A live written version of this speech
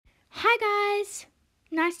Hi guys,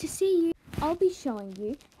 nice to see you. I'll be showing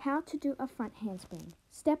you how to do a front handspring.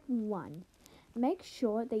 Step 1. Make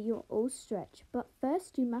sure that you're all stretched, but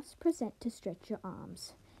first you must present to stretch your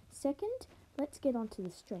arms. Second, let's get on to the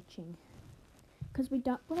stretching, because we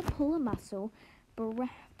don't want to pull a muscle,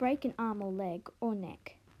 break an arm or leg or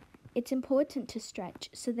neck. It's important to stretch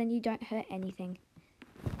so then you don't hurt anything.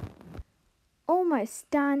 Almost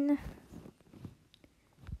done.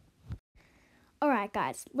 Alright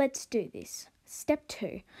guys, let's do this. Step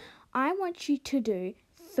 2. I want you to do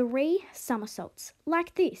 3 somersaults,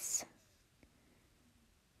 like this.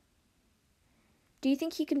 Do you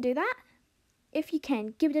think you can do that? If you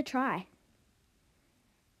can, give it a try.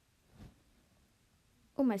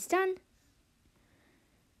 Almost done.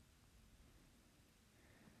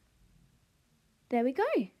 There we go.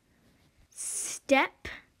 Step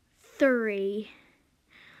 3.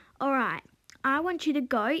 Alright, I want you to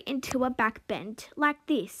go into a back bend like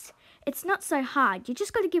this. It's not so hard, you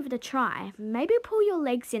just got to give it a try. Maybe pull your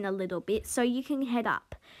legs in a little bit so you can head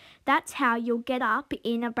up. That's how you'll get up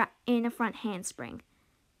in a front handspring.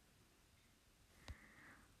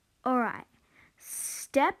 Alright,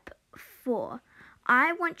 step 4.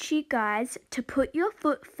 I want you guys to put your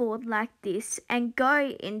foot forward like this and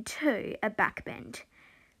go into a back bend.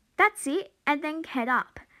 That's it, and then head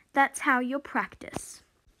up. That's how you'll practice.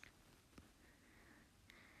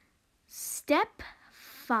 Step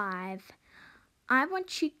 5. I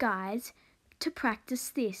want you guys to practice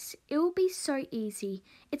this. It will be so easy.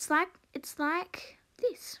 It's like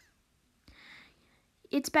this.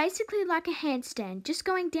 It's basically like a handstand, just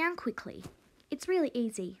going down quickly. It's really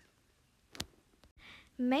easy.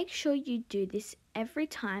 Make sure you do this every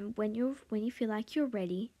time when you feel like you're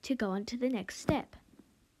ready to go on to the next step.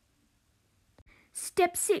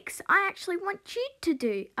 Step 6. I actually want you to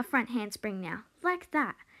do a front handspring now, like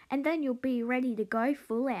that, and then you'll be ready to go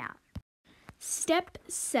full out. Step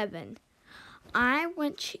 7. I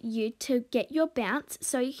want you to get your bounce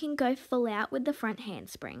so you can go full out with the front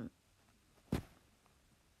handspring.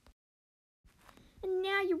 And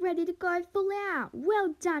now you're ready to go full out.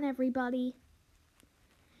 Well done, everybody.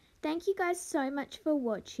 Thank you guys so much for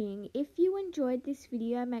watching. If you enjoyed this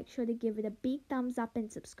video, make sure to give it a big thumbs up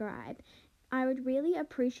and subscribe. I would really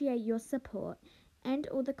appreciate your support and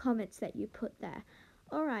all the comments that you put there.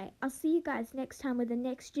 Alright, I'll see you guys next time with the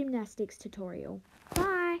next gymnastics tutorial.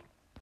 Bye!